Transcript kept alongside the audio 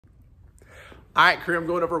All right, crew, I'm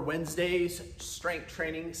going over Wednesday's strength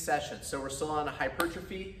training session. So we're still on a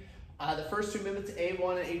hypertrophy. The first 2 minutes,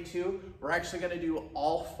 A1 and A2, we're actually gonna do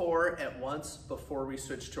all 4 at once before we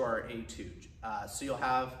switch to our A2. So you'll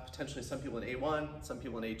have potentially some people in A1, some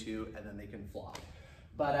people in A2, and then they can flop.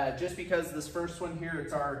 But just because this first one here,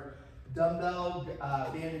 it's our dumbbell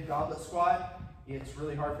banded goblet squat, it's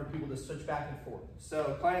really hard for people to switch back and forth.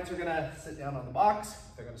 So clients are gonna sit down on the box,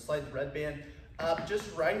 they're gonna slide the red band up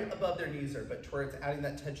just right above their knees there, but to where it's adding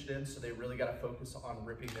that tension in, so they really gotta focus on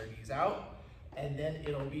ripping their knees out. And then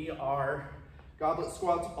it'll be our goblet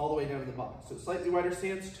squats all the way down to the bottom. So slightly wider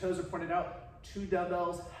stance, toes are pointed out, 2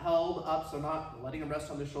 dumbbells held up, so not letting them rest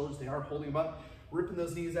on the shoulders, they are holding them up, ripping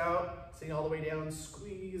those knees out, sitting all the way down,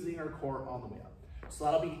 squeezing our core all the way up. So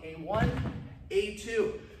that'll be A1,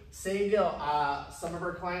 A2. Same deal, some of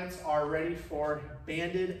our clients are ready for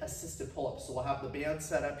banded assisted pull-ups. So we'll have the band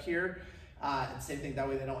set up here, and same thing, that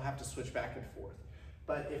way they don't have to switch back and forth.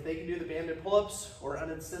 But if they can do the banded pull-ups or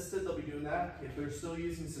unassisted, they'll be doing that. If they're still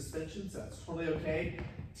using suspensions, that's totally okay.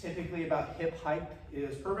 Typically about hip height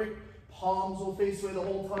is perfect. Palms will face away the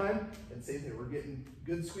whole time. And same thing, we're getting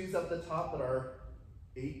good squeeze up the top at our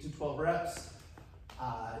 8 to 12 reps.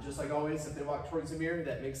 Just like always, if they walk towards the mirror,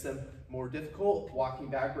 that makes them more difficult. Walking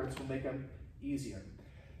backwards will make them easier.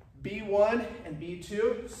 B1 and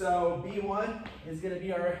B2. So B1 is gonna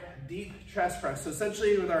be our deep chest press. So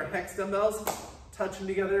essentially with our hex dumbbells, touch them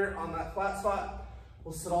together on that flat spot.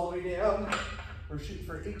 We'll sit all the way down. We're shooting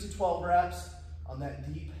for 8 to 12 reps on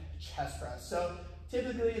that deep chest press. So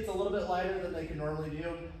typically it's a little bit lighter than they can normally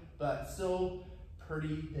do, but still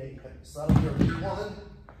pretty dang good. So that'll be our B1.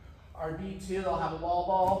 Our B2, they'll have a wall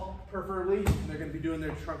ball, preferably, and they're gonna be doing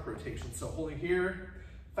their trunk rotation. So holding here,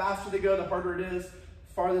 faster they go, the harder it is.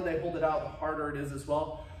 Farther they hold it out, the harder it is as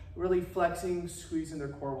well. Really flexing, squeezing their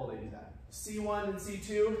core while they do that. C1 and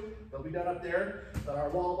C2, they'll be done up there. But our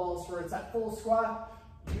wall balls, where it's at full squat,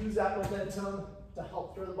 use that momentum to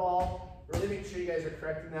help throw the ball. Really make sure you guys are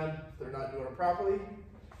correcting them if they're not doing it properly.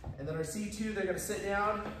 And then our C2, they're gonna sit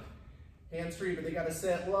down, hands free, but they gotta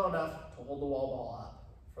sit low enough to hold the wall ball up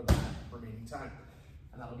for that remaining time.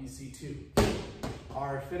 And that'll be C2.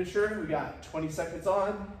 Our finisher, we got 20 seconds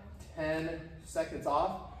on, 10 seconds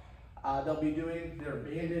off. They'll be doing their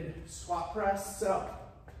banded squat press. So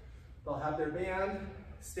they'll have their band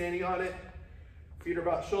standing on it, feet are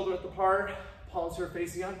about shoulder width apart, palms are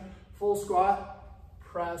facing up, full squat,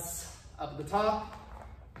 press up at the top.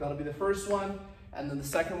 That'll be the first one. And then the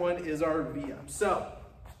second one is our V-up. So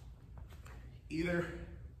either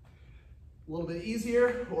a little bit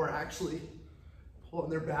easier or actually pulling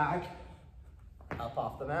their back up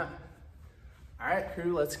off the mat. All right,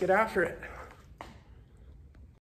 crew, let's get after it.